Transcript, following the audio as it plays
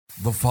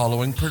The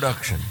following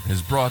production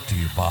is brought to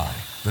you by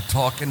the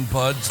Talkin'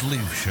 Buds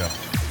Leaf Show.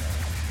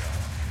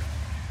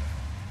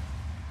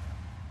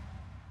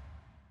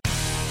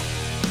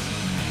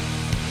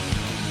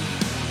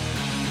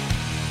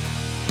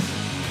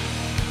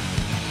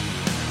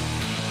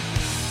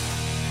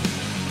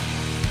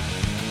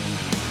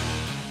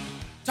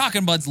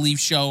 Talkin' Buds Leaf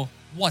Show.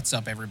 What's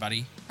up,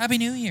 everybody? Happy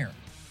New Year.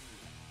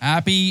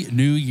 Happy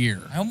New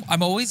Year.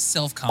 I'm always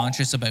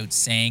self-conscious about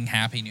saying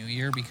Happy New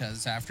Year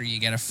because after you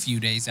get a few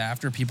days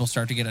after, people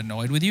start to get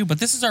annoyed with you. But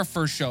this is our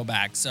first show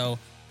back, so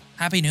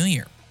Happy New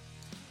Year.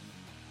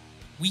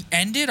 We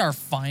ended our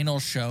final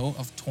show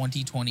of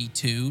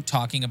 2022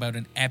 talking about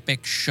an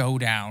epic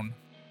showdown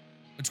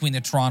between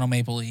the Toronto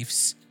Maple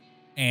Leafs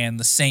and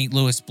the St.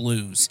 Louis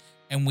Blues.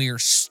 And we are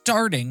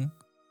starting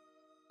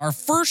our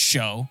first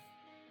show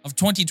of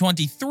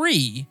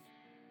 2023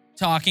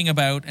 talking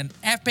about an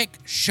epic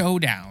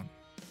showdown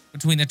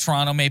between the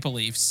Toronto Maple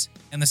Leafs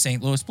and the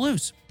St. Louis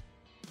Blues.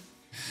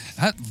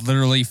 That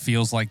literally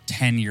feels like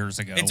 10 years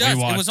ago. It does.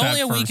 It was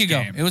only a week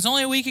ago. It was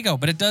only a week ago,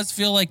 but it does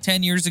feel like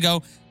 10 years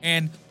ago.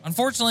 And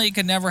unfortunately, it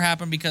could never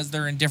happen because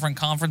they're in different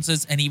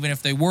conferences. And even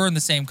if they were in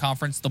the same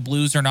conference, the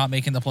Blues are not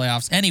making the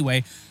playoffs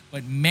anyway.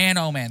 But man,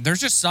 oh man,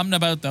 there's just something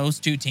about those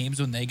two teams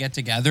when they get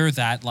together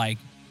that, like,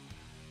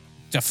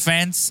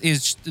 defense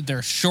is,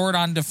 they're short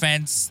on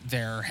defense.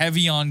 They're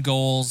heavy on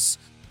goals.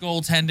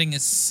 Goaltending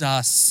is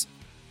sus.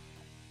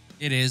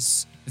 It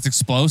is. It's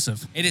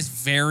explosive. It is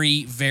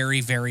very,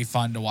 very, very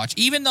fun to watch.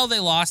 Even though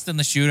they lost in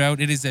the shootout,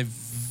 it is a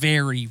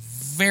very,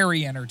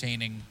 very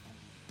entertaining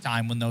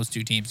time when those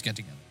two teams get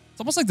together.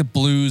 It's almost like the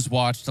Blues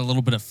watched a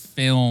little bit of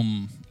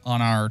film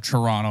on our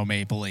Toronto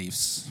Maple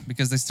Leafs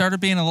because they started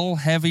being a little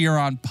heavier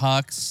on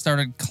pucks,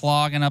 started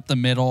clogging up the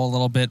middle a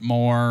little bit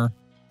more.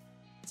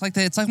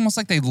 It's almost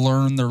like they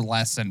learned their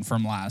lesson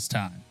from last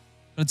time.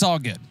 But it's all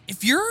good.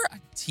 If you're a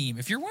team,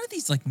 if you're one of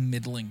these like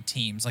middling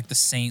teams like the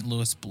St.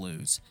 Louis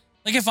Blues,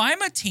 like if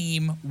I'm a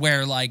team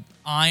where like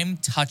I'm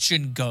touch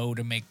and go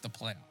to make the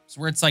playoffs,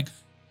 where it's like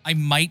I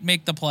might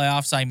make the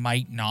playoffs, I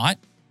might not.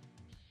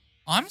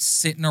 I'm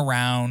sitting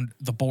around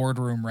the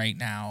boardroom right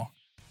now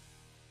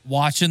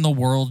watching the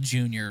World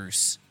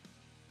Juniors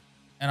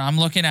and I'm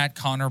looking at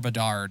Connor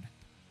Bedard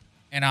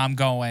and I'm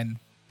going,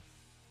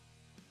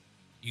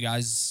 You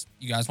guys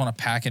want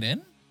to pack it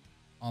in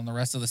on the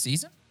rest of the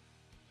season?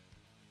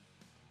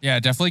 Yeah,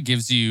 it definitely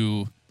gives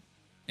you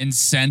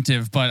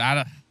incentive,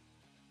 but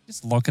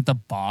just look at the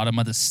bottom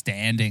of the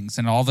standings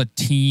and all the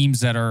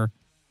teams that are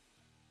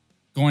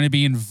going to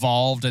be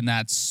involved in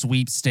that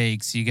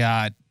sweepstakes. You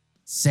got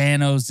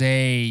San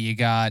Jose, you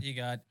got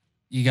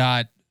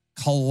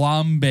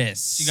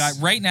Columbus. You got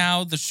right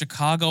now the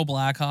Chicago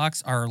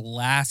Blackhawks are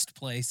last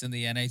place in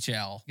the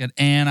NHL. You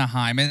got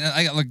Anaheim,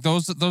 and like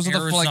those are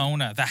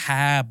Arizona, the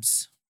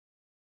Habs.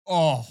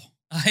 Oh,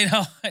 I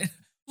know.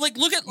 Like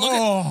look at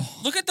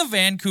the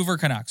Vancouver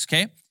Canucks,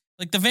 okay?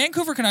 Like the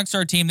Vancouver Canucks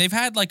are a team. They've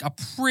had like a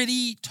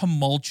pretty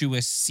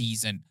tumultuous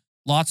season.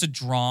 Lots of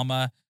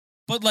drama,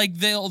 but like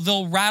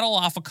they'll rattle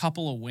off a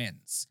couple of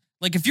wins.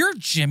 Like if you're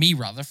Jimmy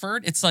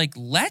Rutherford, it's like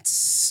let's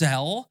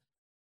sell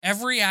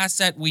every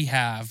asset we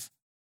have,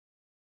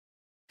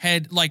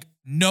 head like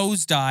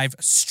nosedive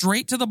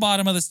straight to the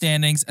bottom of the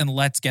standings, and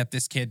let's get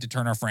this kid to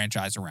turn our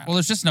franchise around. Well,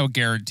 there's just no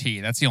guarantee.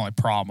 That's the only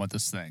problem with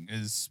this thing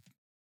is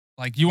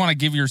like you want to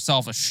give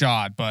yourself a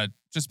shot, but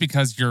just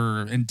because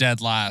you're in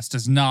dead last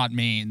does not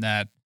mean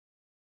that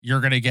you're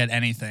going to get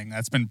anything.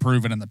 That's been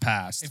proven in the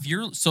past. If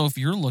you're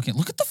looking,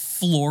 look at the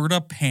Florida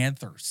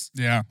Panthers.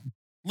 Yeah.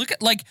 Look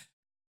at like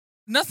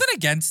nothing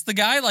against the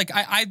guy. Like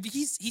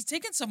he's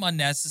taken some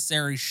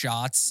unnecessary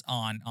shots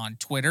on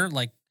Twitter,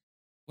 like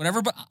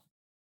whatever. But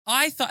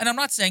I thought, and I'm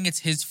not saying it's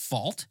his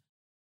fault,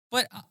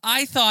 but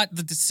I thought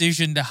the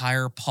decision to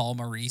hire Paul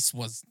Maurice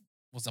was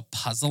a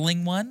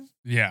puzzling one.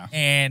 Yeah.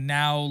 And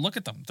now look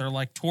at them. They're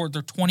like they're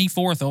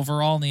 24th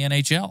overall in the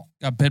NHL.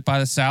 Got bit by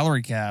the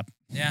salary cap.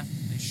 Yeah,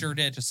 they sure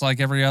did. Just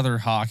like every other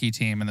hockey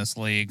team in this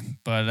league.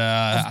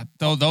 But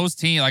those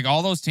teams, like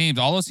all those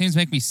teams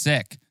make me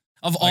sick.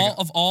 Of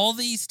all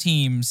these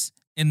teams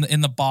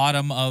in the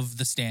bottom of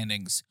the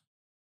standings,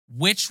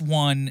 which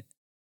one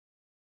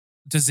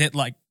does it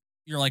like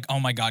you're like, oh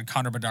my God,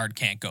 Connor Bedard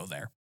can't go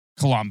there?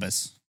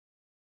 Columbus.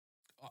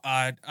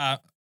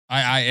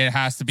 It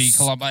has to be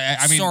Columbus.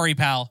 I mean,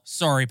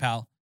 sorry,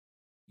 pal.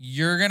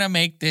 You're gonna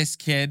make this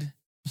kid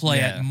play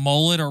at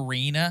Mullet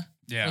Arena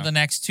for the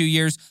next 2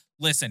 years.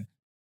 Listen,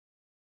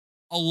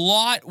 a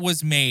lot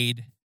was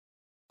made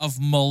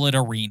of Mullet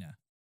Arena,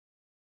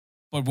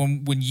 but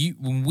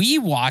when we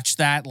watched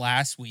that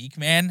last week,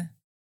 man,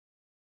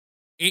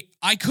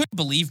 I couldn't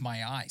believe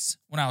my eyes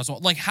when I was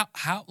like,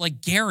 how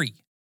like Gary,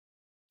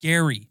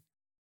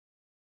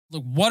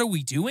 look, what are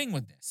we doing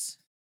with this?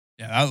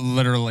 Yeah, that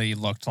literally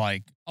looked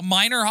like a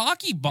minor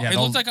hockey ball. Yeah, it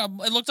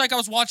looked like I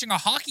was watching a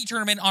hockey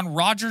tournament on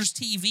Rogers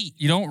TV.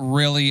 You don't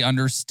really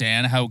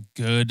understand how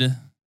good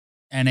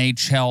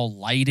NHL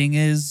lighting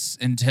is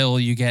until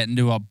you get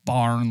into a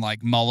barn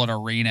like Mullet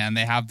Arena and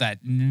they have that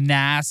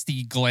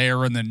nasty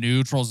glare in the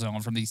neutral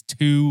zone from these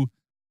two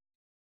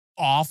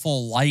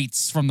awful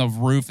lights from the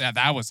roof.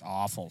 That was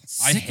awful.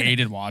 I Sickening.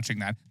 hated watching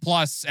that.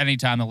 Plus,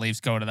 anytime the Leafs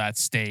go to that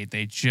state,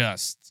 they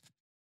just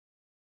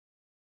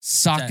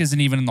suck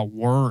isn't even in the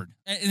word.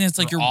 And it's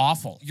like They're you're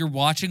awful. You're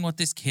watching what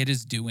this kid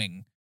is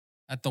doing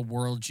at the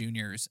World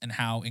Juniors and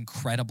how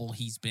incredible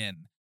he's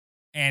been.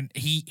 And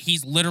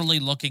he's literally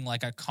looking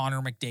like a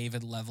Connor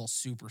McDavid level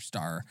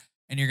superstar.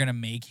 And you're gonna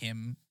make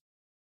him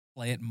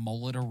play at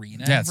Mullet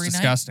Arena Yeah, every it's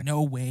disgusting. night?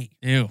 No way.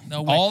 Ew.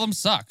 No way. All of them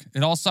suck.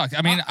 It all sucks.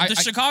 I mean, The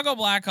Chicago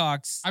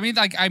Blackhawks. I mean,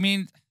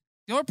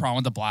 the only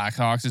problem with the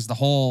Blackhawks is the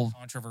whole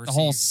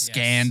Controversy.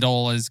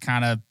 scandal is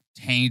kind of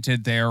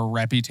tainted their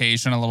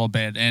reputation a little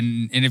bit.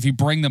 And if you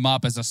bring them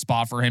up as a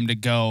spot for him to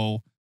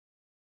go,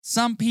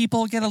 some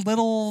people get a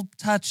little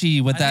touchy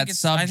with that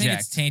subject. I think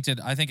it's tainted.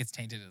 I think it's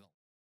tainted.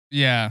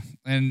 Yeah.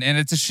 And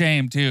it's a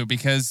shame too,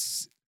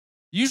 because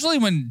usually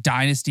when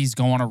dynasties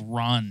go on a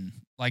run,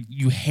 like,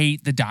 you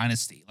hate the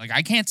dynasty. Like,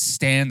 I can't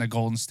stand the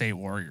Golden State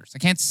Warriors. I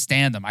can't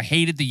stand them. I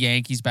hated the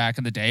Yankees back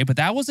in the day, but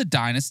that was a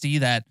dynasty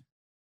that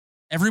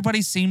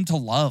everybody seemed to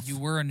love. You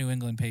were a New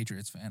England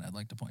Patriots fan. I'd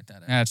like to point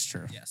that out. That's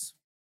true. Yes.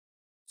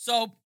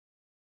 So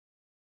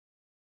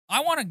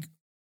I want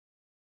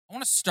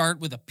to start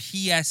with a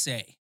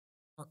PSA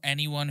for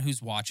anyone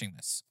who's watching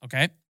this,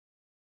 okay?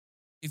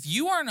 If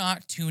you are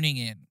not tuning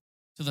in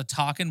to the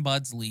Talkin'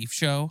 Buds Leaf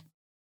show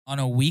on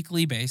a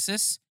weekly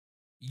basis,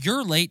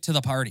 you're late to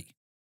the party,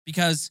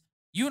 because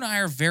you and I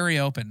are very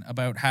open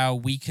about how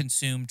we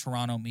consume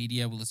Toronto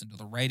media. We listen to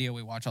the radio.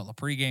 We watch all the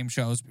pregame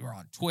shows. We were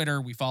on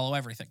Twitter. We follow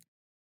everything.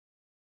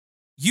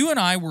 You and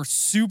I were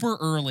super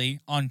early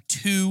on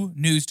 2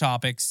 news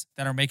topics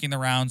that are making the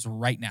rounds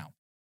right now.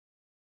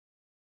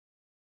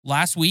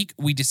 Last week,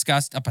 we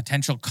discussed a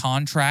potential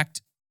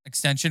contract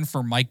extension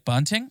for Mike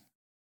Bunting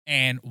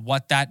and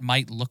what that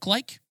might look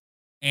like.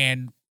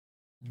 And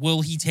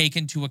will he take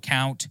into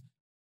account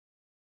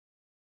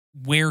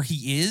where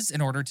he is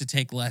in order to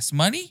take less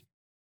money?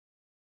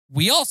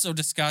 We also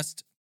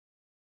discussed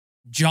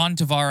John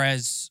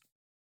Tavares.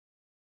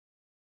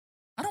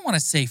 I don't want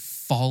to say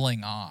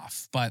falling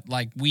off, but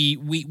like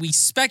we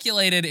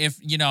speculated if,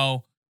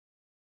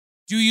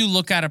 do you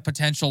look at a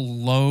potential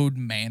load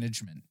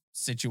management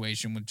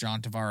situation with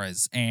John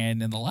Tavares?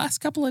 And in the last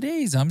couple of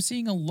days, I'm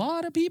seeing a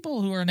lot of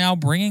people who are now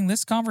bringing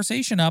this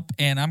conversation up,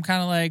 and I'm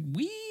kind of like,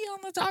 we on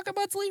the Talk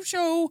About Sleep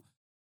show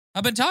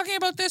have been talking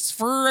about this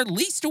for at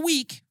least a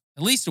week.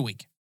 At least a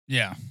week.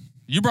 Yeah.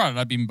 You brought it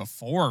up even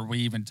before we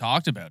even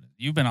talked about it.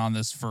 You've been on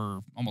this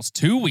for almost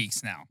 2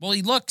 weeks now. Well,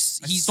 he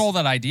stole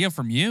that idea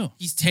from you.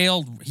 He's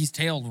tailed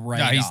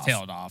right off. Yeah, he's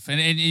tailed off. And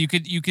you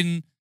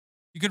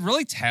could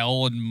really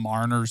tell in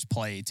Marner's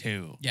play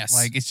too. Yes.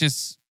 Like, it's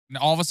just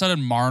all of a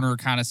sudden Marner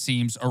kind of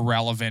seems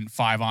irrelevant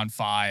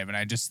 5-on-5. And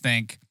I just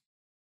think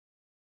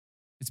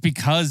it's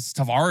because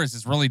Tavares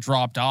has really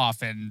dropped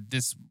off, and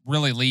this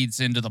really leads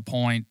into the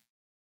point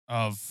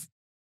of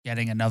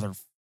getting another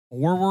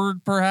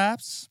forward,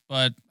 perhaps.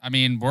 But I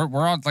mean, we're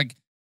on, like,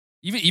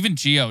 even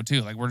Gio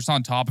too. Like, we're just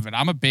on top of it.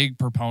 I'm a big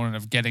proponent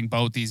of getting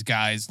both these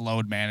guys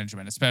load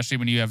management, especially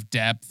when you have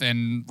depth.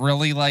 And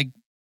really, like,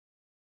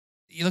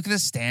 you look at the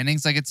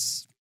standings, like,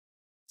 this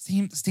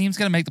team's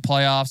going to make the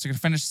playoffs. They're going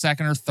to finish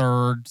second or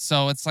third.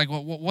 So it's like,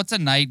 what's a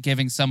night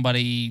giving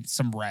somebody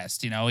some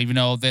rest? Even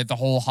though the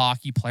whole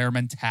hockey player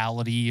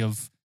mentality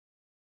of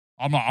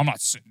I'm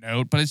not sitting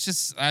out, but it's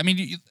just, I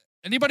mean,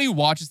 anybody who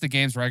watches the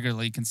games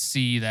regularly can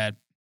see that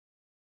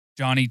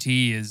Johnny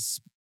T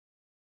is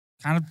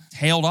kind of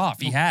tailed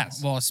off. He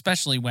has. Well,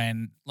 especially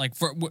when, like,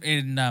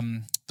 in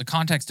the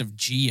context of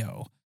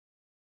Gio,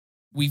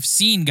 we've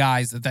seen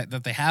guys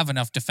that they have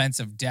enough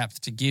defensive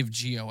depth to give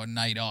Gio a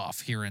night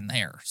off here and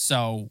there.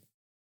 So,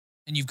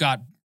 and you've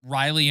got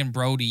Riley and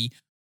Brody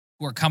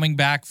who are coming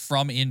back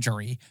from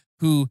injury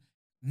who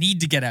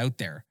need to get out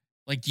there.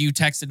 Like, you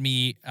texted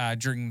me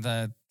during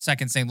the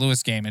second St.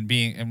 Louis game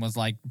and was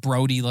like,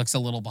 Brody looks a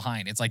little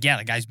behind. It's like, yeah,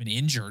 the guy's been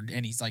injured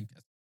and he's like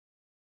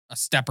a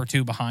step or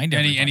two behind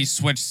and he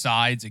switched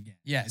sides again.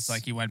 Yes. It's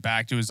like he went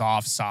back to his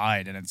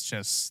offside, and it's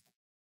just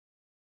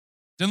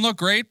didn't look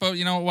great, but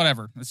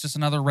whatever. It's just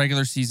another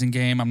regular season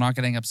game. I'm not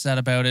getting upset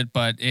about it,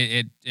 but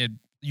it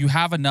you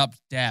have enough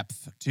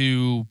depth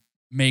to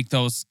make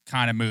those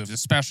kind of moves,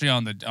 especially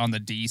on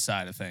the D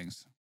side of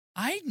things.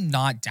 I'm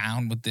not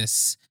down with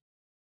this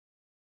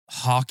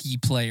hockey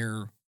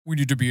player. We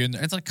need to be in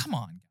there. It's like, come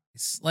on,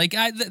 guys. Like,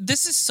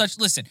 this is such.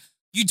 Listen,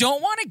 you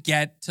don't want to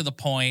get to the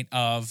point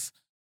of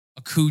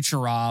a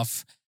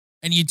Kucherov,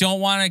 and you don't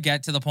want to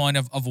get to the point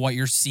of what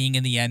you're seeing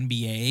in the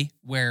NBA,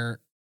 where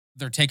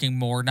they're taking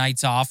more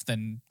nights off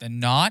than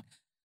not.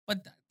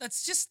 But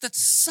that's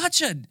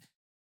such a.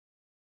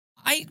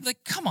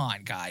 Come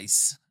on,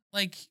 guys.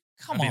 Like,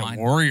 come on, a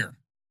warrior.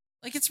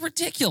 Like, it's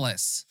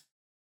ridiculous.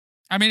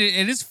 I mean,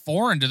 it is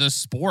foreign to this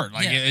sport.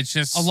 Like, it's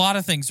just a lot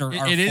of things are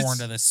foreign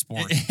to this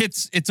sport.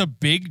 It's a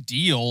big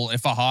deal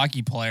if a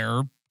hockey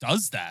player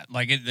does that.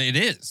 Like, it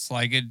is.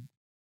 Like,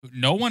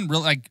 no one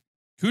really, like,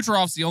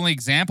 Kucherov's the only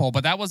example,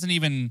 but that wasn't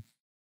even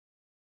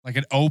like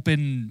an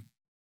open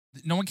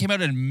no one came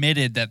out and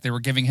admitted that they were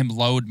giving him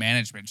load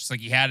management. Just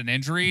like he had an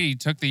injury, he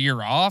took the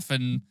year off,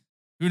 and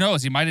who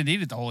knows, he might have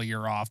needed the whole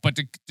year off. But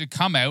to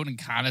come out and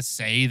kind of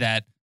say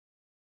that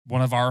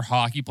one of our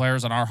hockey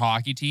players on our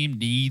hockey team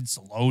needs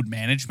load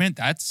management,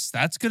 that's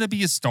going to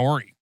be a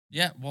story.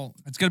 Yeah, well,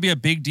 it's going to be a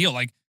big deal.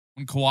 Like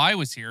when Kawhi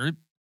was here,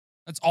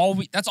 that's all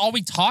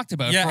we talked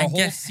about for a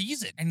whole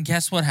season. And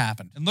guess what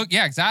happened? And look,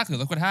 yeah, exactly.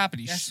 Look what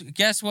happened.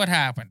 Guess what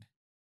happened?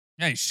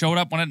 Yeah, he showed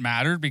up when it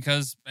mattered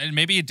because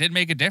maybe it did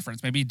make a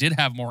difference. Maybe he did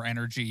have more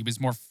energy. He was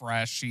more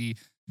fresh. He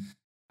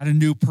had a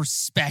new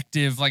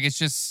perspective. Like it's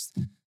just,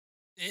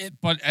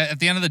 but at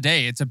the end of the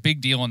day, it's a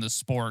big deal in the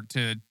sport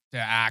to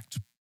act.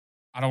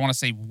 I don't want to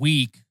say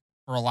weak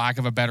for a lack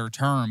of a better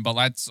term, but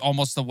that's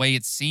almost the way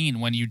it's seen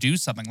when you do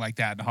something like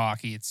that in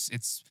hockey.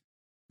 It's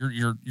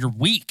you're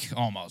weak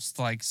almost.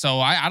 Like so,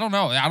 I don't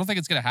know. I don't think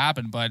it's gonna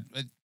happen, but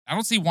I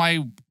don't see why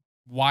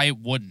it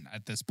wouldn't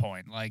at this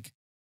point. Like.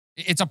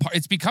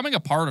 It's becoming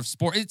a part of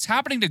sport. It's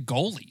happening to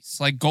goalies.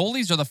 Like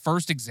goalies are the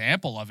first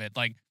example of it.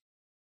 Like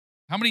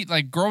how many,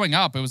 like growing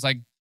up, it was like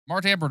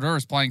Martin Bedard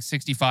is playing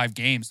 65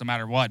 games no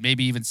matter what,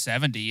 maybe even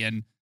 70.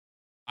 And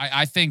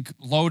I think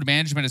load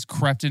management has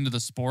crept into the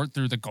sport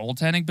through the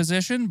goaltending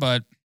position,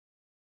 but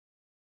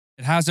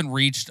it hasn't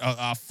reached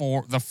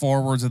the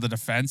forwards of the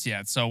defense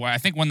yet. So I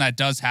think when that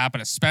does happen,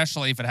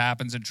 especially if it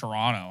happens in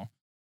Toronto,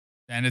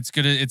 then it's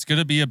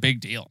gonna be a big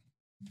deal.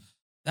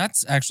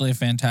 That's actually a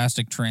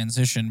fantastic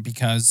transition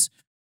because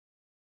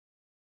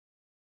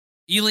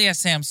Ilya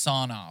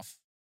Samsonov,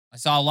 I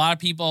saw a lot of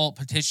people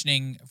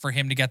petitioning for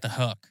him to get the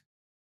hook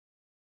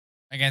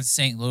against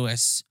St.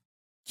 Louis.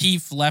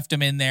 Keefe left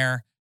him in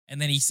there,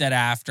 and then he said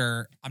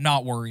after, I'm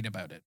not worried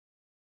about it.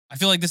 I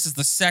feel like this is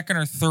the second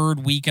or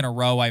third week in a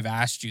row I've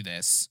asked you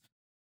this.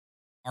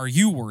 Are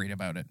you worried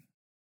about it?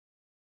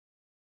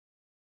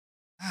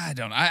 I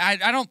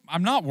don't.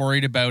 I'm not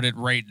worried about it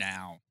right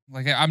now.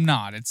 Like I'm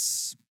not.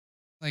 It's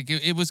like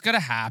it was gonna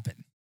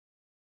happen.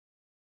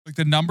 Like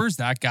the numbers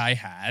that guy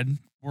had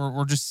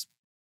were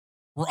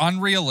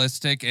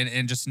unrealistic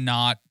and just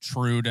not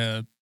true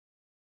to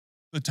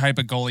the type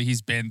of goalie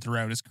he's been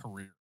throughout his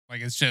career.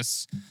 Like it's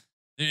just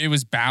it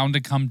was bound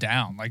to come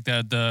down. Like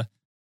the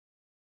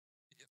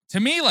to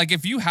me, like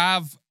if you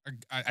have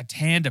a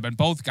tandem and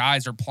both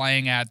guys are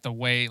playing at the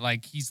way,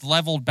 like he's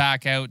leveled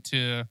back out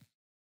to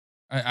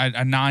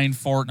a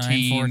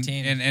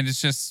 9-14 and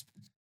it's just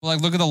like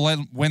look at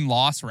the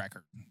win-loss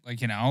record.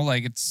 Like, you know,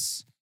 like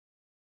it's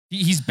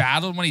he's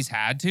battled when he's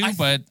had to,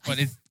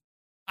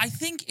 I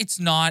think it's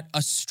not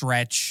a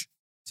stretch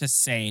to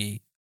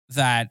say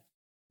that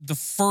the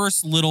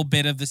first little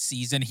bit of the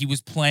season he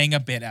was playing a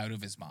bit out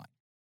of his mind.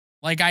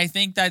 Like I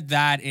think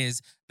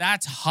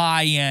that's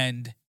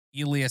high-end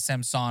Ilya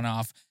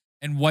Samsonov,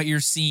 and what you're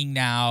seeing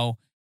now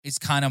is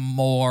kind of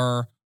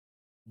more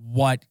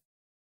what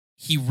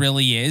he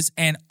really is.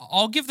 And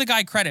I'll give the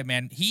guy credit,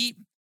 man.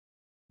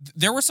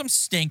 There were some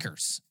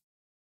stinkers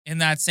in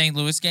that St.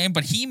 Louis game,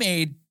 but he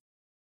made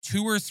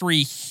 2 or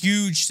 3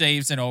 huge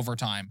saves in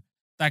overtime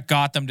that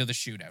got them to the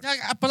shootout.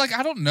 But like,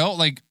 I don't know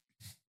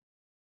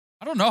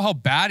how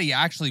bad he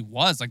actually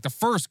was. Like the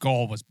first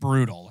goal was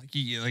brutal. Like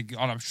he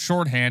on a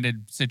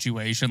shorthanded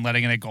situation,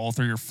 letting in a goal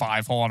through your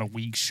 5-hole on a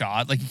weak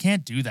shot. Like you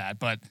can't do that.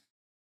 But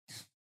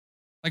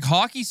like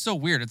hockey's so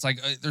weird. It's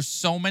like there's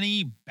so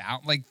many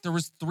like there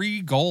was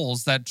 3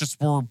 goals that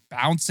just were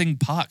bouncing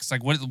pucks.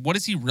 Like what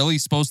is he really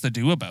supposed to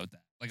do about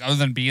that? Like other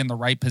than be in the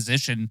right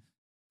position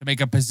to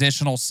make a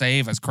positional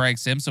save, as Craig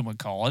Simpson would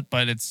call it.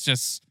 But it's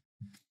just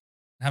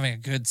having a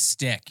good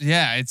stick.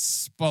 Yeah,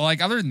 but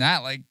like other than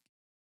that, like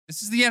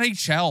this is the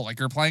NHL. Like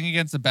you're playing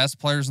against the best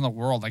players in the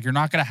world. Like you're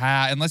not gonna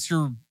have, unless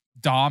you're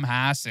Dom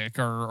Hasek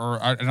or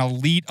an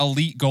elite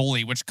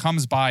goalie, which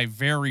comes by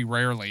very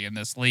rarely in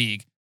this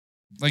league.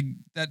 Like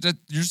that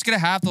you're just gonna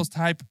have those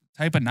type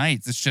of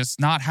nights. It's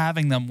just not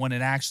having them when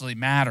it actually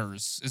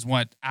matters is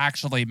what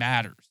actually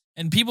matters.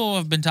 And people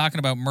have been talking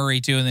about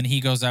Murray too, and then he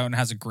goes out and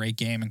has a great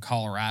game in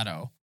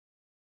Colorado.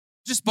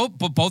 Just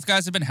both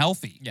guys have been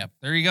healthy. Yep.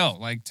 There you go.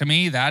 Like to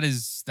me, that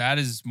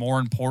is more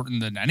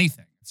important than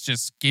anything. It's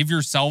just give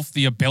yourself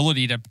the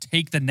ability to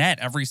take the net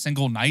every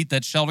single night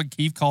that Sheldon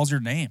Keefe calls your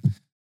name.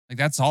 Like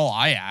that's all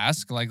I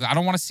ask. Like I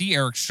don't want to see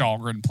Eric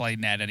Shalgren play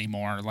net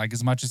anymore. Like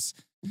as much as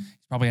he's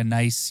probably a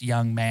nice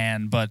young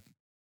man, but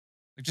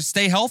like just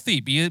stay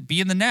healthy,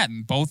 be in the net,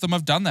 and both of them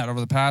have done that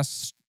over the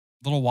past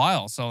little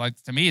while. So like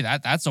to me,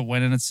 that's a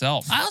win in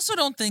itself. I also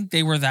don't think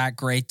they were that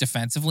great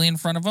defensively in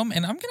front of them.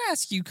 And I'm going to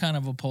ask you kind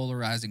of a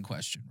polarizing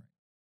question.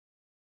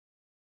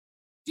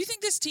 Do you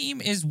think this team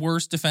is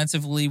worse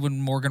defensively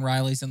when Morgan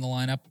Riley's in the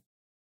lineup?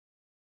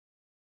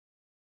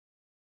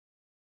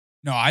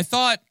 No, I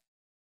thought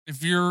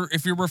if you're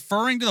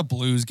referring to the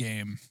Blues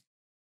game,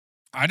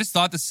 I just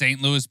thought the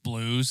St. Louis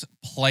Blues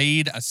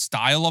played a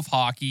style of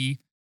hockey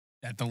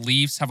that the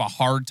Leafs have a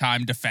hard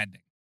time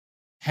defending.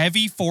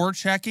 Heavy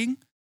forechecking.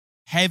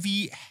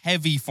 Heavy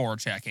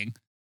forechecking.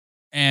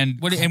 And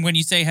when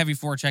you say heavy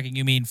forechecking,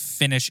 you mean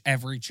finish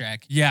every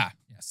check. Yeah.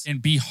 Yes.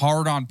 And be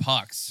hard on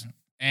pucks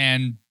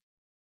and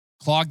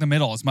clog the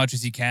middle as much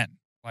as you can.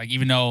 Like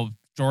even though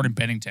Jordan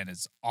Binnington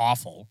is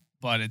awful,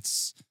 but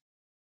it's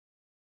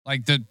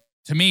like to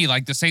me,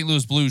 like the St.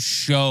 Louis Blues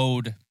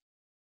showed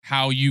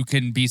how you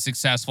can be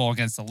successful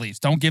against the Leafs.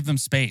 Don't give them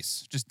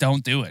space. Just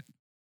don't do it.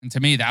 And to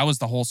me, that was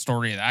the whole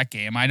story of that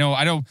game. I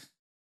know.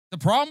 The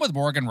problem with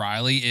Morgan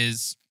Rielly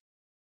is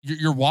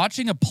you're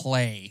watching a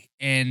play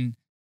and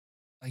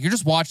like you're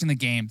just watching the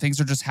game. Things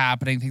are just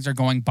happening. Things are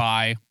going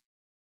by.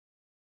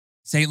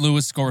 St.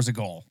 Louis scores a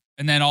goal.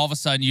 And then all of a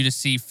sudden you just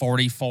see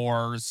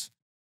 44's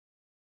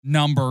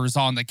numbers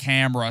on the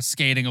camera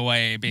skating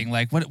away, being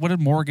like, what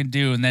did Morgan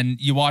do? And then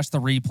you watch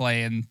the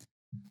replay and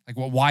like,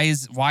 well, why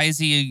is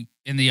he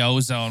in the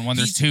ozone when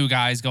there's two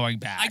guys going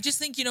back? I just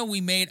think,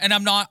 we made, and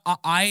I'm not,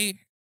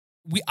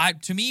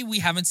 to me, we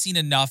haven't seen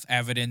enough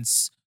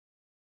evidence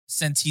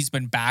since he's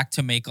been back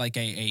to make like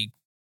a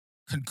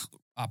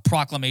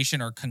proclamation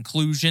or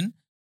conclusion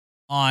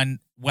on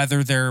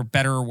whether they're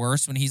better or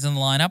worse when he's in the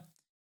lineup.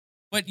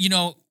 But,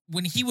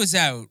 when he was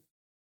out,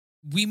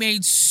 we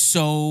made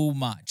so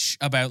much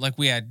about, like,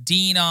 we had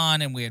Dean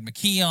on and we had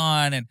McKee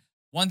on. And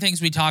one of the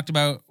things we talked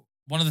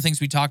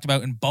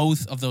about in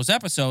both of those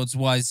episodes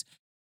was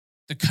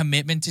the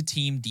commitment to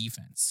team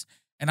defense.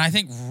 And I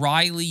think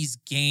Riley's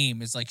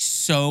game is like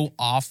so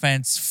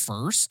offense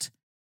first.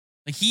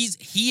 Like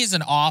he is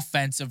an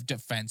offensive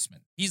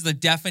defenseman. He's the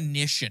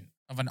definition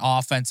of an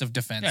offensive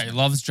defenseman. Yeah, he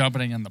loves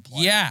jumping in the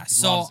play. Yeah,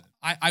 so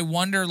I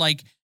wonder,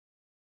 like,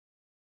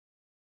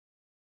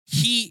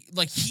 he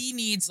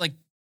needs, like,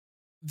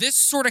 this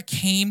sort of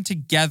came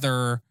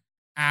together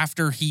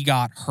after he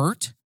got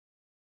hurt.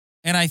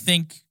 And I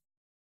think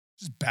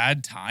just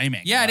bad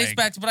timing. Yeah, it is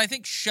bad. But I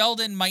think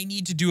Sheldon might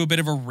need to do a bit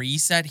of a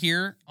reset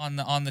here on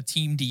the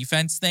team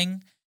defense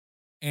thing.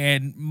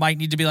 And might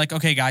need to be like,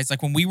 okay, guys,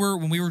 like when we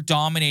were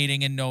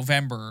dominating in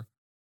November,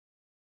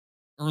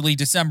 early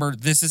December,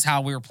 this is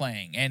how we were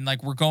playing. And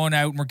like we're going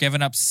out and we're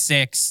giving up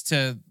 6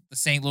 to the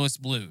St. Louis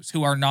Blues,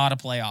 who are not a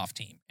playoff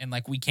team. And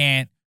like we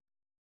can't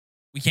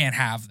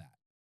have that,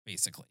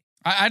 basically.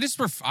 I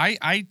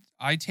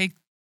take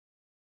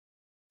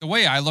the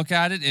way I look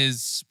at it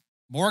is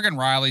Morgan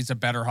Rielly's a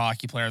better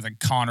hockey player than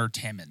Connor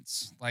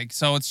Timmins. Like,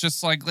 so it's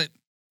just like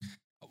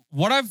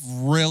what I've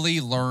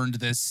really learned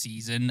this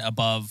season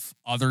above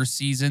other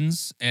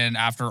seasons, and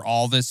after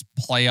all this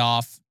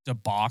playoff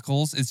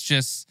debacles, it's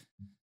just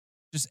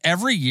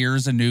every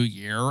year's a new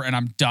year, and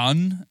I'm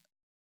done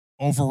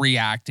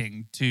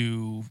overreacting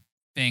to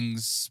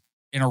things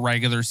in a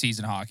regular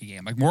season hockey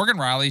game. Like Morgan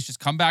Rielly's just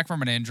come back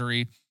from an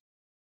injury.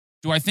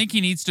 Do I think he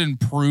needs to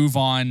improve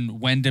on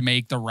when to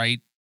make the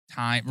right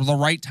time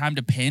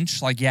to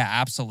pinch? Like, yeah,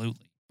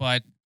 absolutely.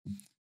 But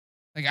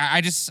like,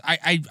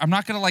 I'm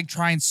not going to like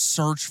try and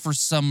search for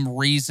some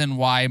reason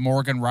why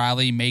Morgan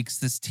Rielly makes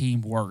this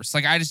team worse.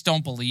 Like, I just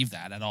don't believe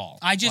that at all.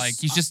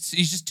 He's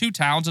just too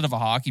talented of a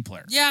hockey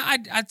player. Yeah.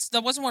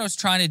 That wasn't what I was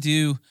trying to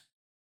do.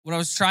 What I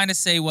was trying to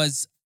say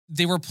was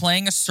they were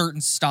playing a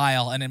certain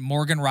style, and then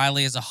Morgan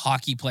Rielly as a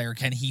hockey player,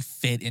 can he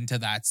fit into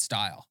that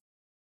style?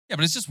 Yeah,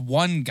 but it's just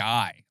one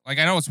guy. Like,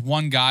 I know it's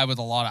one guy with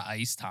a lot of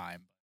ice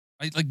time.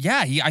 I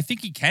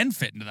think he can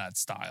fit into that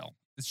style.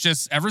 It's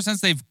just ever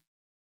since they've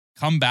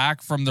come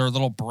back from their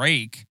little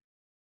break,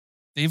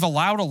 they've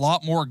allowed a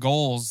lot more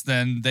goals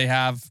than they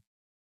have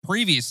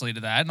previously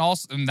to that.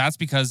 And that's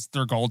because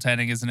their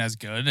goaltending isn't as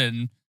good.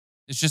 And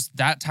it's just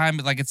that time,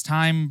 like it's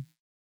time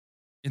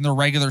in the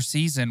regular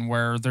season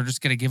where they're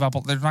just going to give up.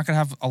 They're not going to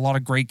have a lot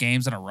of great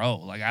games in a row.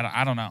 Like,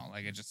 I don't know.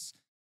 Like,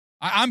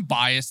 I'm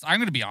biased. I'm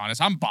going to be honest.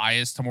 I'm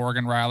biased to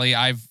Morgan Rielly.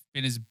 I've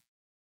been his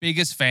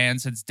biggest fan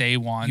since day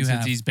one,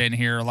 since he's been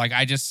here. Like,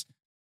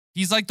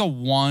 he's like the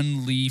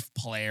one Leaf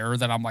player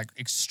that I'm like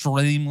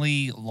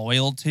extremely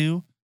loyal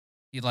to.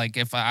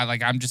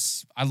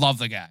 I love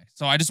the guy.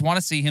 So I just want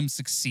to see him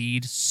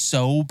succeed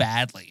so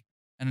badly.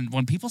 And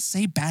when people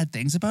say bad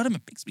things about him,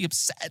 it makes me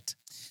upset.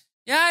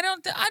 Yeah, I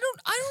don't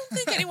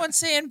think anyone's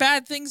saying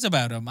bad things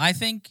about him. I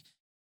think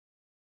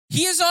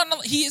he is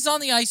on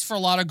the ice for a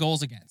lot of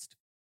goals against.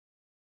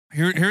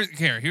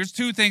 Here's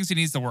 2 things he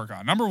needs to work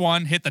on. Number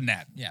 1, hit the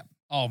net. Yeah.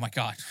 Oh my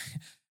God.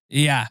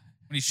 Yeah.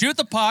 When you shoot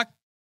the puck,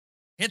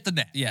 hit the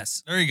net.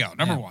 Yes. There you go.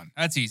 Number 1.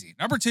 That's easy.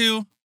 Number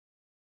 2,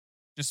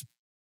 just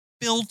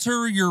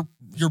filter your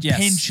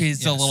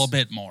pinches a little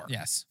bit more.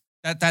 Yes.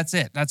 That's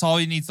it. That's all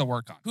he needs to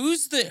work on.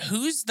 Who's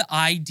the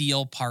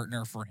ideal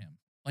partner for him?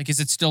 Like, is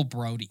it still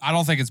Brody? I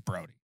don't think it's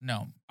Brody.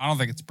 No. I don't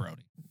think it's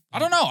Brody. I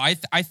don't know.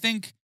 I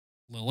think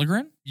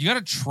Liljegren? You got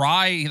to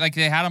try. Like,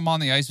 they had him on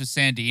the ice with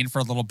Sandin for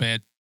a little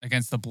bit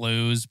against the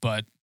Blues,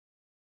 but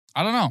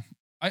I don't know.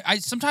 I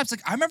sometimes,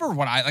 like, I remember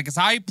as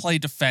I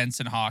played defense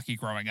in hockey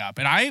growing up,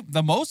 and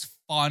the most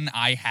fun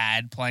I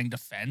had playing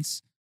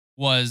defense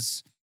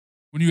was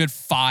when you had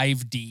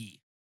 5D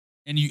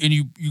and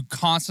you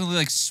constantly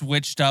like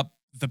switched up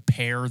the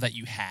pair that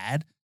you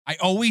had. I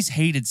always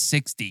hated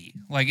 6D.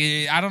 Like,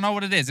 I don't know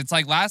what it is. It's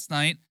like last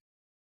night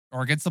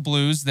or against the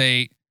Blues,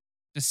 they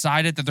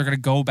decided that they're going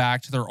to go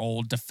back to their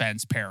old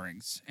defense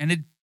pairings, and it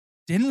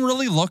didn't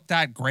really look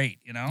that great,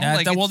 you know?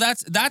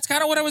 That's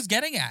kind of what I was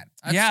getting at.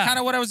 That's kind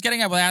of what I was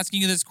getting at with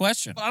asking you this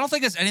question. I don't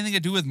think it's anything to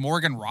do with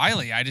Morgan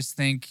Rielly. I just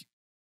think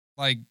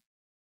like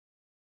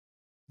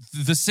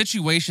the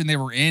situation they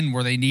were in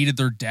where they needed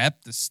their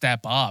depth to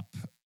step up.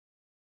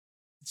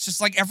 It's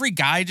just like every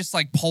guy just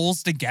like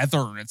pulls together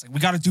and it's like, we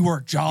got to do our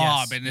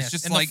job. Yes, and it's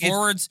just and like the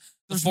forwards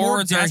more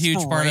are a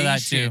huge part of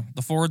that too. desperation.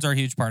 The forwards are a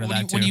huge part of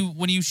that too.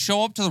 When you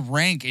show up to the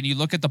rink and you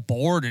look at the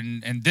board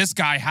and this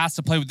guy has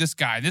to play with this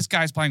guy, this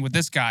guy's playing with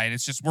this guy, and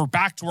it's just we're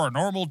back to our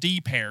normal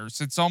D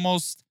pairs. It's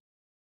almost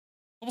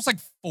like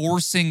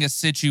forcing a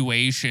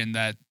situation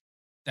that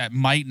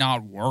might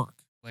not work.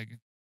 Like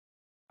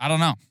I don't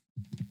know.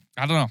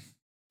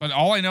 But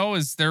all I know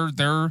is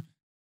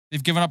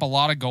they've given up a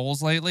lot of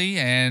goals lately,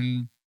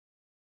 and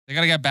they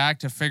got to get back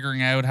to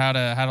figuring out how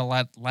to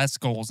let less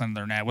goals in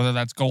their net, whether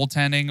that's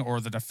goaltending or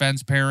the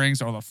defense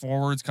pairings or the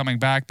forwards coming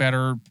back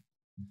better.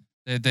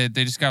 They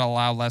just got to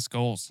allow less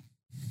goals.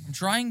 I'm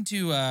trying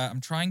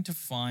to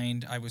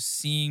find. I was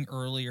seeing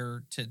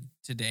earlier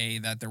today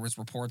that there was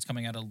reports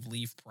coming out of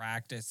Leaf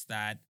practice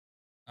that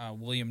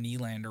William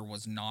Nylander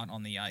was not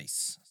on the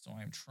ice. So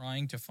I'm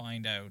trying to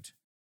find out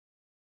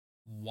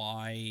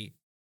why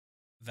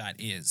that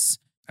is.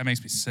 That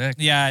makes me sick.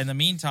 Yeah. In the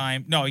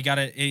meantime, no, he got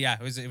it. Yeah,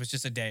 it was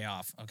just a day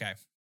off. Okay.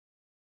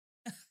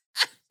 Is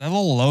that a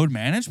little load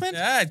management?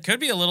 Yeah, it could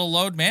be a little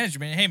load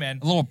management. Hey, man.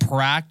 A little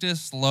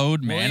practice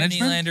load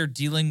management. William Nylander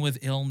dealing with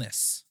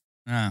illness.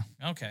 Yeah.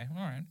 Okay.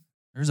 All right.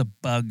 There's a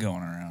bug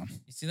going around.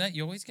 You see that?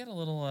 You always get a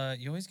little.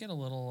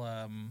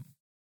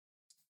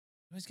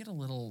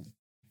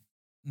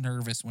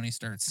 Nervous when he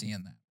starts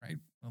seeing that, right?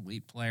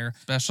 Elite player,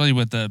 Especially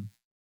with the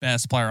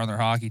best player on their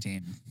hockey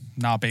team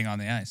not being on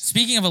the ice.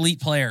 Speaking of elite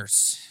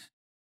players,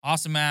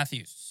 Auston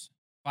Matthews,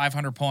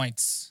 500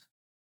 points.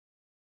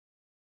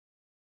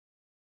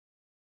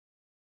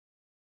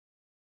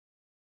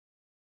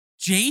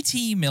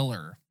 JT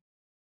Miller.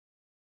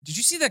 Did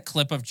you see that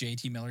clip of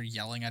JT Miller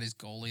yelling at his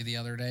goalie the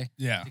other day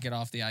Yeah. to get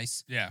off the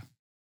ice? Yeah.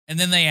 And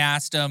then they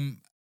asked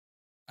him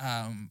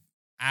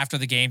after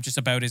the game just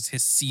about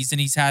his season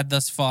he's had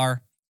thus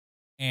far.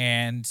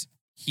 And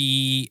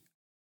he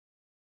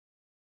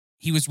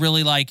was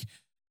really like,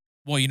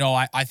 well, you know,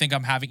 I think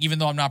I'm having, even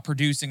though I'm not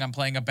producing, I'm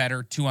playing a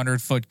better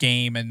 200-foot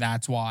game, and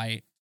that's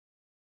why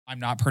I'm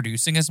not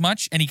producing as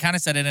much. And he kind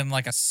of said it in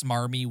like a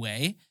smarmy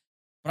way.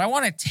 But I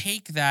want to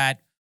take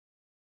that.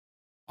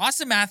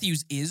 Auston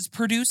Matthews is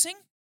producing,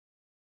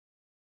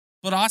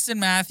 but Auston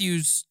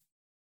Matthews'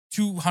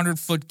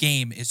 200-foot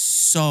game is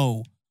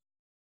so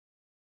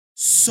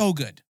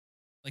good.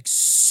 Like,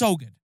 so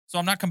good. So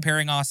I'm not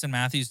comparing Auston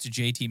Matthews to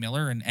JT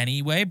Miller in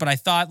any way, but I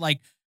thought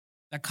like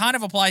that kind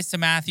of applies to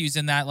Matthews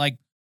in that like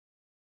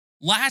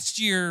last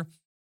year,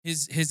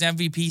 his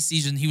MVP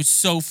season, he was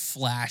so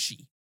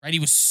flashy, right? He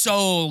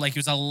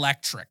was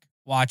electric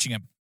watching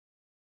him.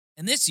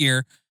 And this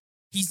year,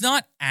 he's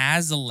not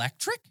as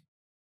electric,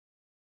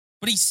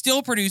 but he's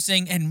still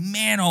producing. And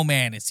man, oh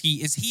man, is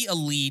he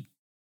elite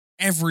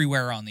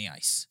everywhere on the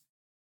ice.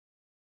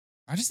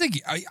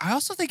 I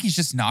also think he's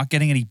just not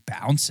getting any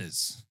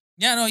bounces.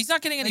 Yeah, no, he's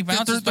not getting any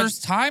bounces. There's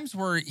times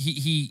where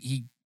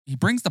he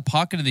brings the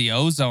puck into the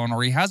ozone,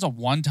 or he has a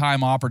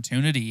one-time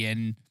opportunity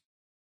and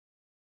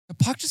the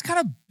puck just kind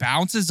of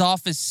bounces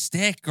off his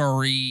stick,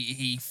 or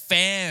he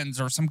fans,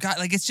 or some guy.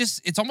 Like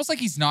it's almost like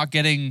he's not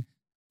getting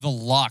the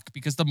luck,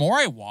 because the more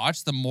I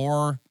watch, the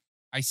more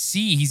I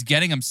see he's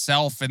getting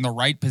himself in the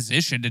right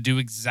position to do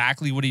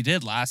exactly what he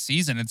did last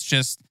season. It's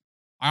just,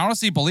 I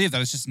honestly believe that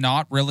it's just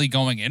not really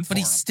going in for him. But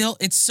he's still,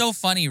 it's so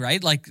funny,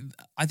 right? Like,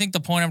 I think the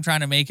point I'm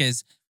trying to make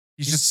is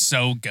he's just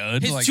so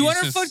good. His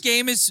 200-foot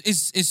game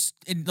is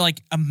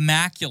like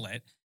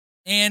immaculate,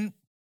 and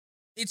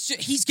it's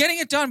just, he's getting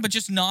it done, but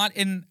just not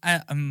in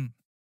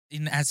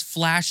as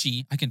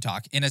flashy. I can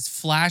talk in as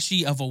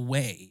flashy of a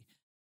way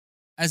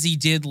as he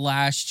did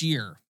last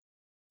year.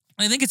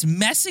 And I think it's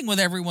messing with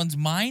everyone's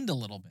mind a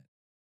little bit.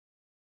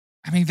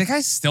 I mean, the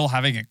guy's still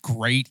having a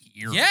great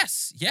year.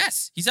 Yes.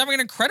 He's having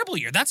an incredible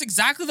year. That's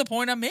exactly the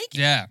point I'm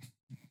making. Yeah.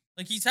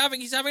 Like he's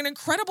having an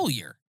incredible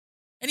year.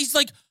 And he's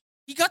like,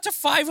 he got to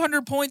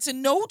 500 points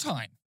in no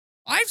time.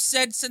 I've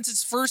said since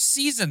his first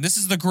season,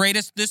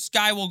 this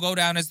guy will go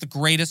down as the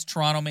greatest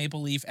Toronto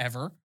Maple Leaf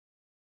ever.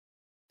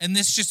 And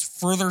this just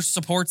further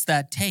supports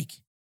that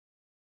take.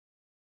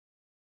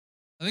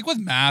 I think with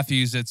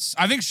Matthews,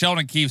 I think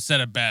Sheldon Keefe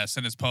said it best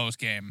in his post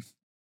game.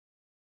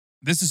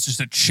 This is just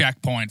a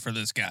checkpoint for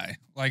this guy.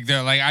 Like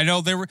I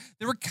know they were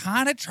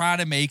kind of trying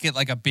to make it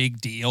like a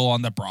big deal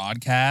on the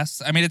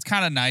broadcast. I mean, it's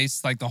kind of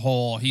nice, like the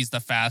whole he's the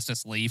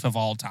fastest Leaf of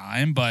all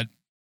time, but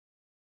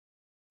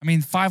I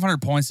mean, 500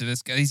 points to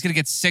this guy, he's gonna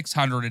get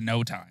 600 in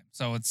no time.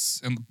 So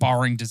it's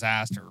barring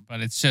disaster,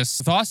 but it's just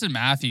with Auston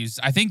Matthews.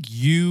 I think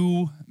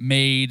you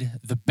made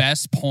the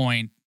best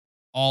point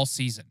all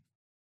season.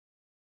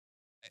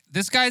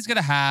 This guy's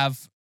gonna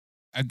have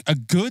a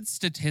good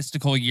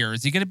statistical year.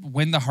 Is he going to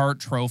win the Hart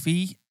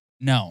Trophy?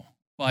 No,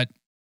 but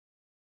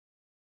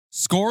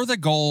score the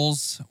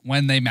goals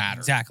when they matter.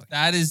 Exactly.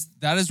 That is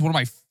one of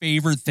my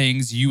favorite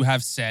things you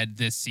have said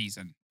this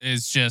season.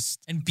 Is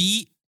just and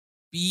be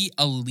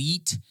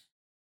elite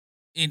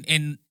be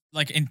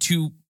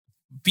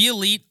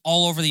elite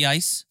all over the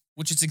ice,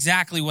 which is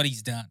exactly what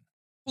he's done.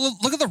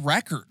 look at the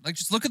record. Like,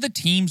 just look at the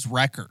team's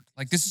record.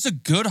 Like, this is a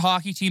good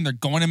hockey team. They're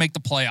going to make the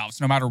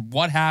playoffs no matter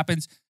what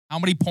happens, how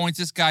many points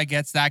this guy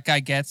gets, that guy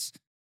gets.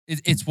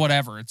 It's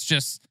whatever. It's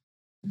just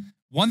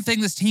one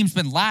thing this team's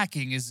been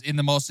lacking is in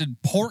the most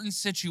important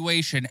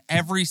situation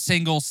every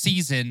single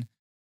season,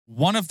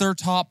 one of their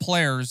top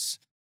players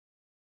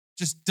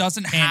just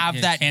doesn't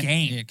have that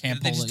game.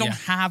 They just don't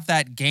have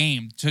that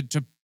game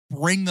to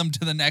bring them to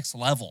the next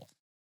level.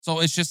 So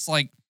it's just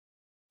like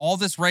all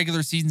this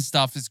regular season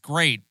stuff is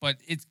great, but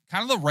it's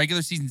kind of the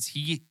regular seasons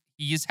he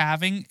is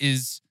having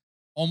is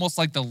almost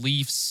like the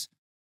Leafs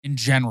in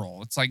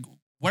general. It's like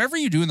whatever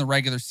you do in the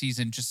regular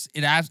season, just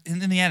in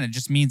the end, it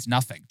just means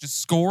nothing.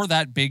 Just score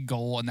that big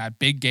goal in that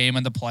big game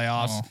in the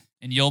playoffs,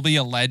 and you'll be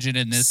a legend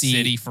in this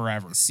city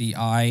forever. See,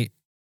 I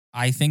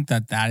think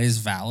that is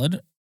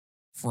valid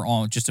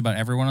for just about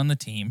everyone on the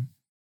team,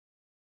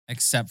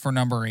 except for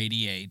number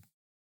 88,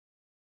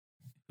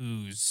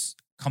 who's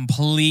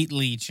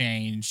completely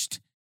changed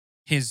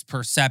his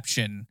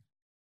perception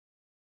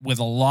with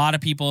a lot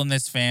of people in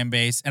this fan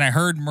base. And I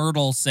heard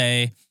Myrtle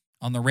say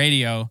on the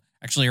radio,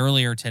 actually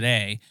earlier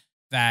today,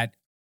 that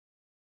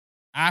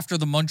after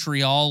the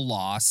Montreal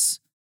loss,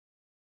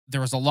 there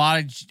was a lot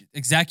of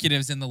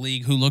executives in the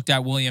league who looked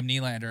at William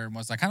Nylander and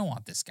was like, I don't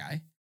want this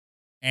guy.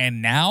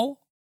 And now,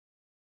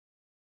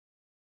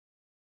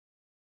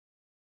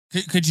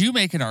 could you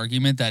make an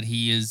argument that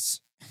he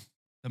is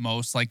the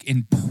most like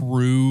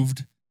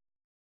improved?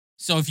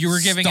 So if you were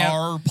giving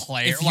star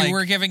player, if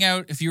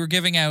you were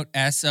giving out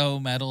SO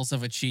medals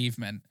of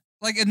achievement,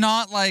 like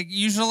not like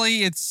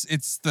usually it's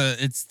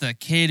the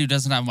kid who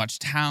doesn't have much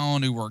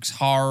talent, who works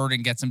hard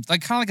and gets him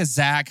like kind of like a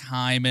Zach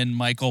Hyman,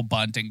 Michael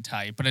Bunting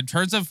type. But in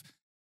terms of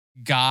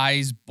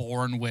guys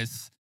born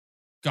with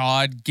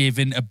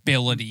God-given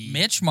ability,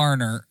 Mitch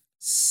Marner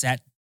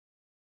set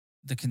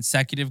the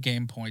consecutive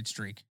game point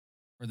streak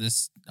for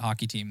this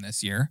hockey team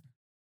this year,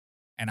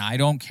 and I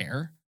don't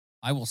care.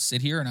 I will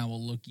sit here and I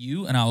will look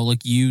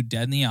you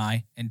dead in the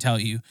eye and tell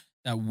you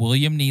that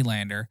William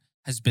Nylander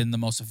has been the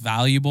most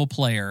valuable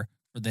player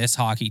for this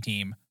hockey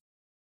team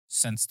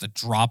since the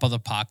drop of the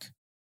puck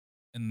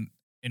in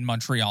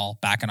Montreal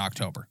back in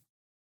October.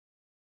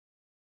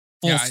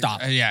 Full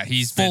stop.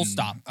 He's full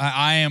stop.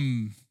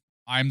 I'm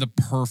the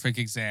perfect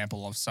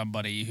example of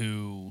somebody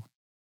who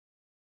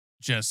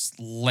just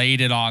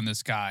laid it on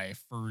this guy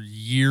for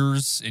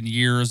years and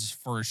years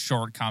for his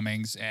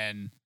shortcomings,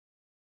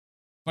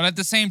 but at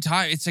the same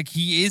time, it's like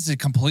he is a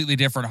completely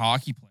different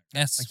hockey player.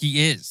 Yes. Like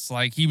he is.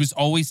 Like he was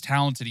always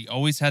talented. He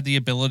always had the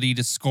ability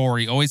to score.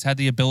 He always had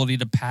the ability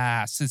to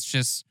pass. It's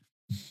just,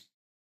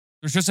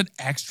 there's just an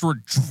extra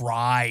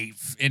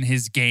drive in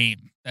his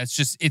game. That's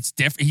just, it's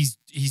different.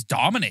 He's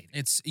dominating.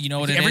 It's, you know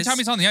what it every is? time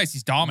he's on the ice,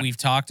 he's dominating. We've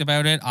talked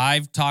about it.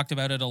 I've talked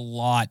about it a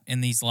lot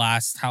in these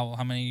last, how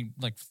many,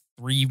 like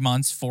 4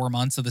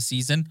 months of the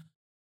season.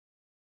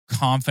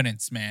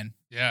 Confidence, man.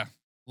 Yeah.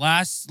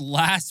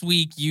 Last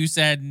week, you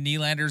said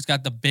Nylander's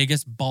got the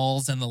biggest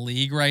balls in the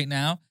league right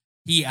now.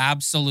 He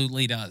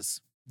absolutely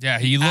does. Yeah,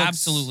 he looks,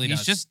 absolutely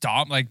he's does. Just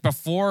like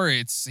before,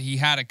 he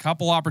had a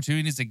couple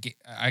opportunities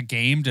a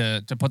game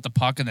to put the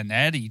puck in the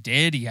net. He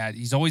did.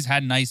 He's always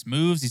had nice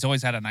moves. He's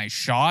always had a nice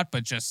shot,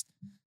 but just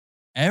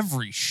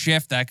every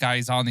shift that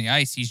guy's on the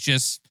ice,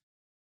 he's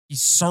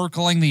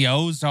circling the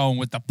O-zone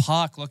with the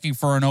puck, looking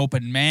for an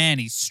open man.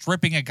 He's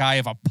stripping a guy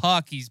of a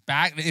puck. He's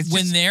back. It's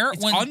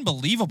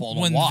unbelievable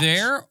to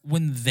watch.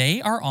 When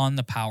they are on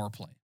the power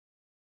play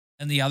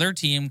and the other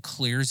team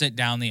clears it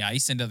down the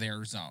ice into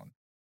their zone,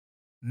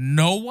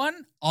 no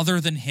one other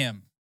than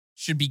him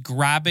should be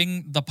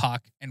grabbing the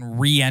puck and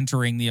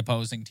re-entering the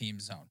opposing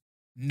team's zone.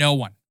 No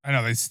one. I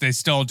know they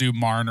still do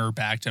Marner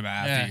back to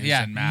Matthews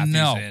and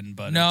Matthews in,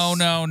 but no.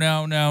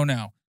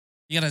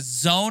 You got a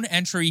zone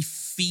entry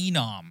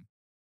phenom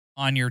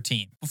on your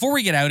team. Before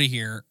we get out of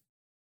here,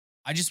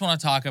 I just want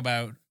to talk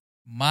about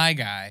my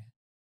guy,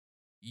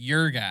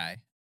 your guy,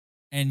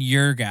 and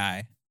your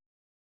guy,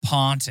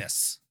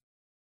 Pontus.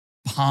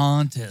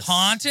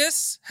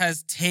 Pontus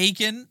has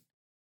taken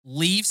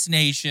Leafs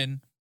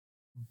Nation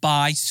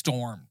by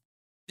storm.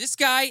 This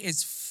guy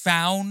is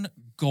found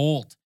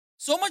gold.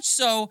 So much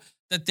so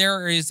that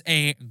there is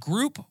a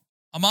group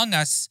among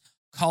us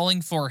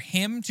calling for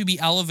him to be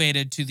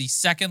elevated to the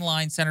second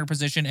line center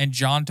position and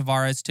John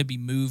Tavares to be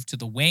moved to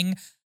the wing.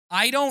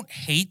 I don't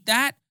hate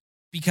that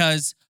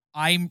because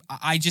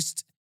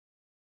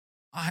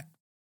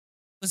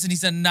listen,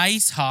 he's a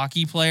nice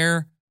hockey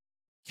player.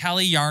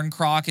 Kelly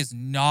Yarncroc is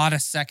not a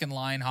second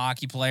line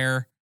hockey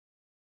player.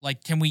 Like,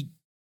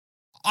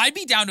 I'd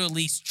be down to at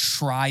least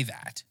try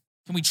that.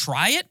 Can we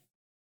try it?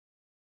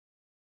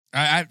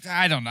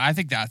 I don't know. I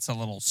think that's a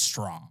little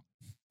strong.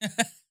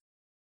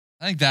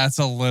 I think that's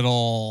a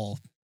little.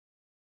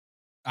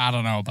 I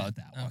don't know about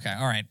that one. Okay,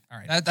 all right.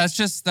 That's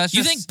just.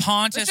 You think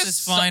Pontus is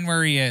fine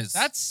where he is?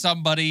 That's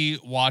somebody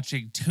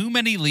watching too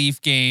many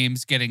Leaf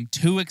games, getting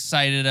too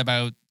excited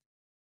about,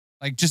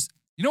 like, just.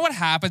 You know what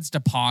happens to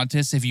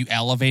Pontus if you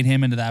elevate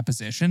him into that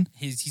position?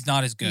 He's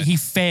not as good. He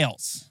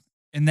fails,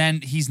 and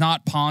then he's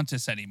not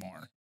Pontus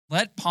anymore.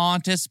 Let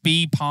Pontus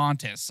be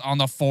Pontus on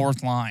the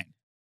fourth line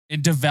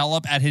and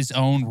develop at his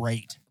own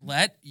rate.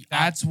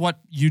 That's what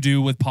you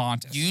do with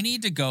Pontus. You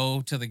need to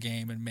go to the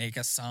game and make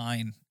a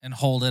sign and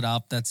hold it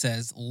up that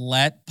says,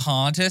 let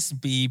Pontus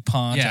be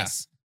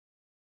Pontus.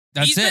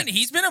 Yeah. That's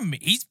He's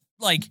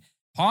like,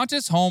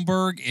 Pontus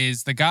Holmberg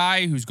is the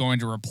guy who's going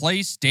to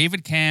replace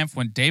David Kampf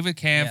when David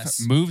Kampf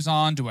moves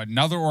on to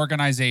another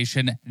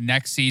organization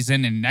next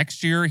season. And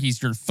next year,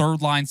 he's your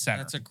third line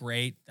center.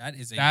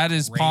 That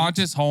is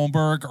Pontus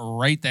Holmberg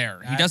right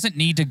there. He doesn't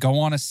need to go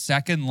on a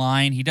second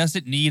line. He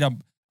doesn't need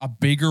a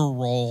bigger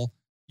role.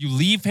 You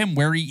leave him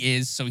where he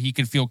is so he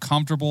can feel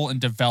comfortable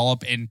and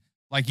develop and,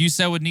 like you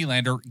said with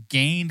Nylander,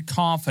 gain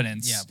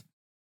confidence. Yeah.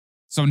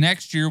 So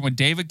next year, when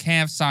David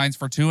Kampf signs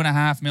for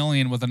 $2.5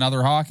 million with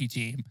another hockey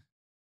team,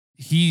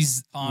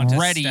 he's Pontus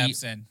ready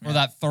steps in. for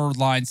that third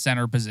line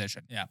center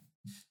position. Yeah.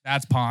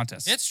 That's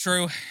Pontus. It's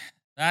true.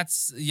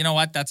 You know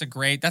what? That's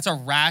a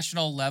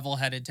rational,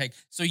 level-headed take.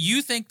 So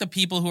you think the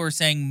people who are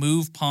saying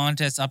move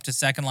Pontus up to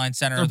second line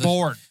center, they're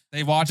bored.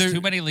 They watched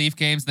too many Leaf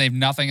games. They have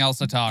nothing else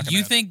to talk about.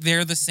 You think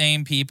they're the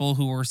same people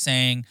who are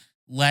saying,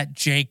 let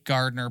Jake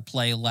Gardner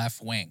play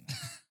left wing?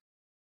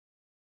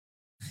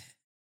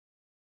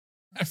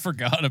 I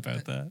forgot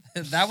about that.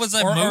 That was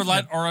or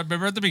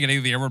remember at the beginning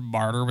of the year when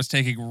Martyr was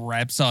taking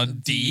reps on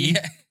D?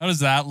 How does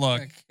that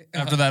look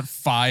after that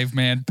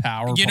 5-man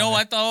power play? You know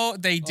what though?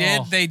 They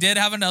did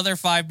have another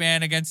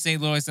 5-man against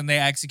St. Louis and they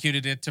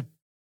executed it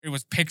it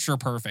was picture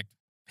perfect.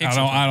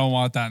 I don't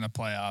want that in the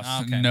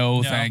playoffs. Okay.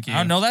 No, thank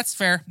you. No, that's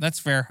fair. That's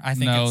fair. I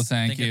think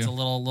you. It's a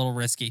little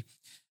risky.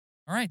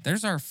 All right,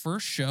 there's our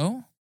first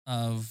show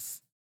of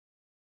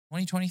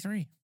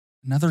 2023.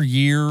 Another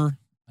year.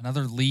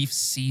 Another Leaf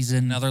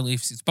season.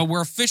 But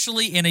we're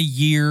officially in a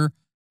year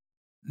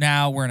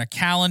now. We're in a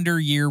calendar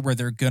year where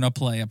they're going to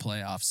play a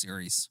playoff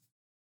series.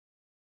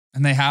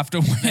 And they have to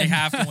win. They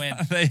have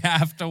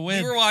to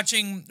win.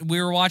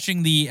 We were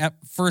watching the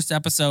first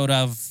episode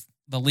of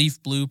the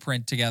Leaf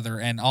Blueprint together,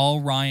 and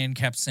all Ryan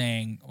kept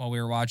saying while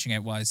we were watching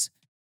it was,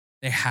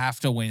 they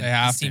have to win.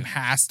 This team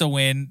has to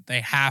win.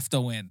 They have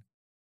to win.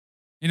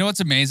 You know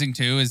what's amazing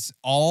too is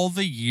all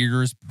the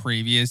years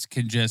previous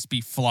can just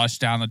be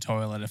flushed down the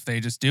toilet if they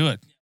just do it.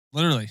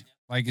 Literally.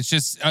 Like it's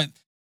just,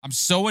 I'm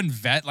so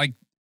like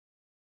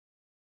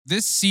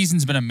this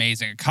season's been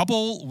amazing. A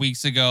couple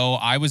weeks ago,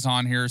 I was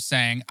on here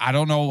saying, I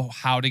don't know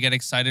how to get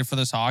excited for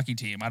this hockey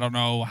team. I don't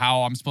know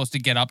how I'm supposed to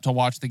get up to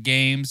watch the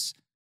games.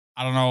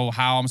 I don't know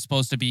how I'm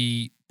supposed to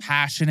be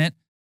passionate.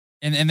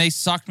 And they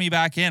sucked me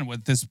back in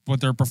with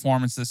their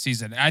performance this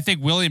season. I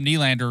think William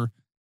Nylander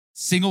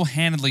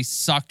single-handedly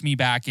sucked me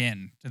back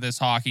in to this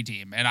hockey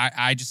team. And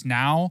I just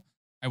now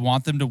I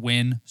want them to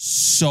win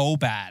so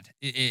bad.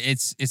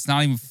 It's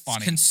not even funny.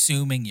 It's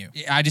consuming you.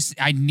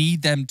 I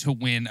need them to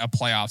win a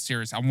playoff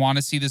series. I want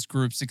to see this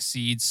group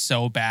succeed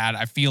so bad.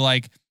 I feel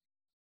like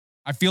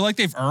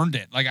they've earned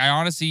it. Like I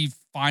honestly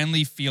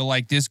finally feel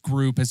like this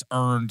group has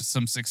earned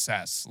some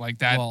success. Like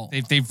that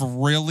they've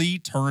really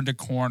turned a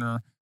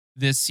corner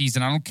this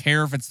season. I don't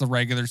care if it's the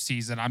regular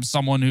season. I'm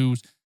someone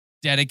who's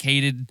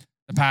dedicated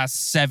the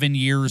past 7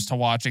 years to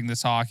watching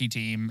this hockey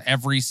team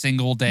every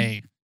single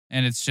day.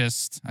 And it's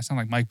just, I sound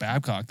like Mike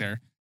Babcock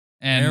there.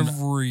 And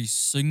every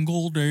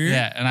single day.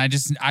 Yeah. And I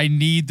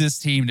need this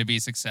team to be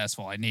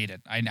successful. I need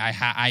it.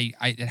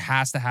 It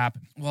has to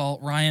happen. Well,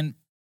 Ryan,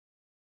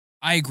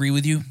 I agree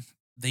with you.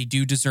 They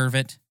do deserve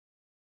it.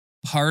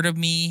 Part of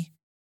me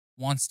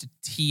wants to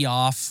tee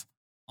off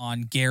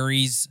on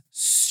Gary's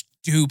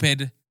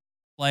stupid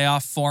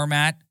playoff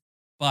format,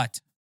 but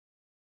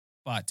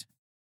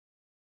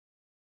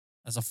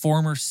as a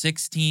former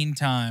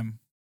 16-time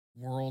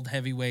world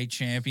heavyweight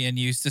champion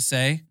used to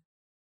say,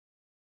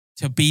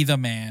 to be the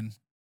man,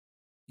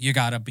 you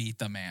got to beat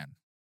the man.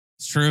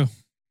 It's true.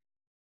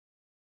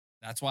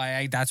 That's why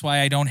I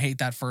don't hate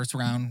that first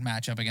round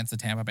matchup against the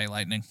Tampa Bay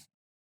Lightning.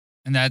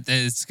 And that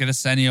it's going to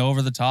send you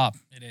over the top.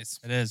 It is.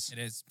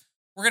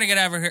 We're going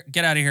to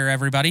get out of here,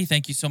 everybody.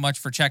 Thank you so much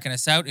for checking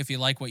us out. If you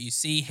like what you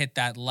see, hit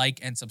that like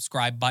and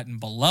subscribe button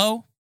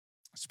below.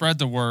 Spread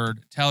the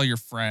word. Tell your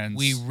friends.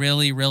 We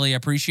really, really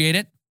appreciate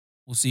it.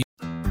 We'll see you.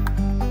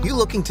 You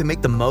looking to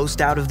make the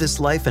most out of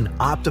this life and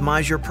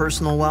optimize your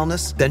personal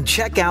wellness? Then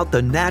check out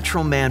the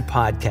Natural Man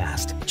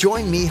Podcast.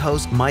 Join me,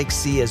 host Mike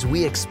C., as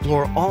we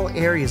explore all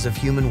areas of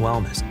human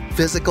wellness,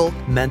 physical,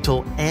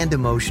 mental, and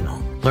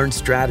emotional. Learn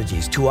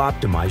strategies to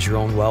optimize your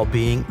own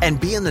well-being and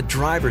be in the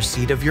driver's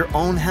seat of your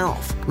own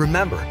health.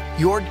 Remember,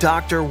 your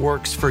doctor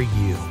works for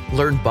you.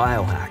 Learn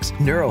biohacks,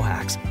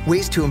 neurohacks,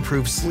 ways to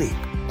improve sleep,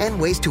 and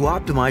ways to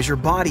optimize your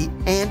body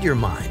and your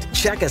mind.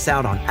 Check us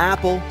out on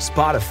Apple,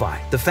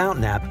 Spotify, the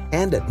Fountain app,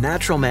 and at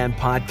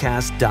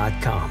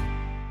naturalmanpodcast.com.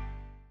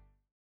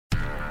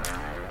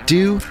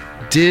 Do,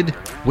 Did,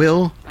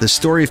 Will, the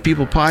Story of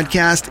People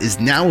podcast is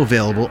now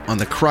available on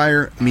the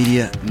Crier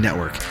Media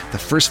Network. The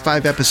first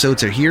 5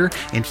 episodes are here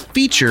and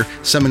feature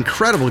some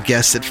incredible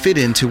guests that fit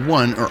into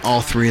one or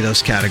all 3 of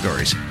those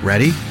categories.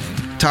 Ready?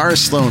 Tara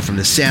Sloan from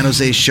the San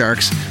Jose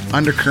Sharks,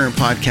 Undercurrent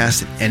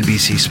podcast at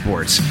NBC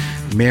Sports.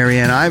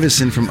 Marianne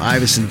Iveson from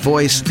Iveson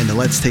Voice and the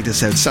Let's Take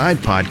This Outside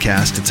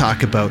podcast to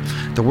talk about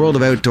the world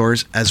of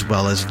outdoors as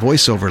well as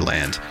voiceover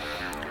land.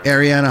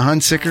 Ariana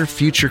Hunsicker,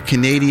 future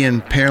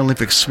Canadian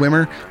Paralympic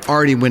swimmer,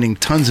 already winning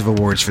tons of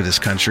awards for this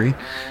country.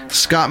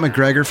 Scott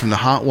McGregor from the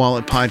Hot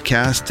Wallet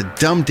podcast to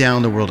dumb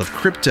down the world of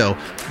crypto,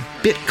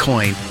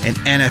 Bitcoin, and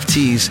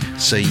NFTs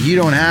so you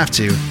don't have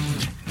to.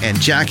 And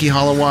Jackie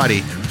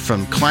Holowati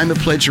from Climate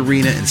Pledge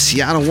Arena in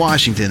Seattle,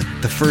 Washington,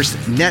 the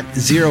first net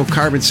zero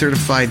carbon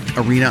certified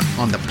arena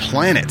on the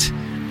planet.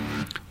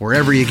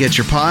 Wherever you get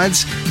your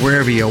pods,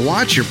 wherever you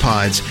watch your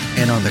pods,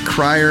 and on the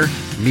Crier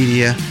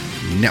Media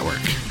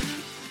Network.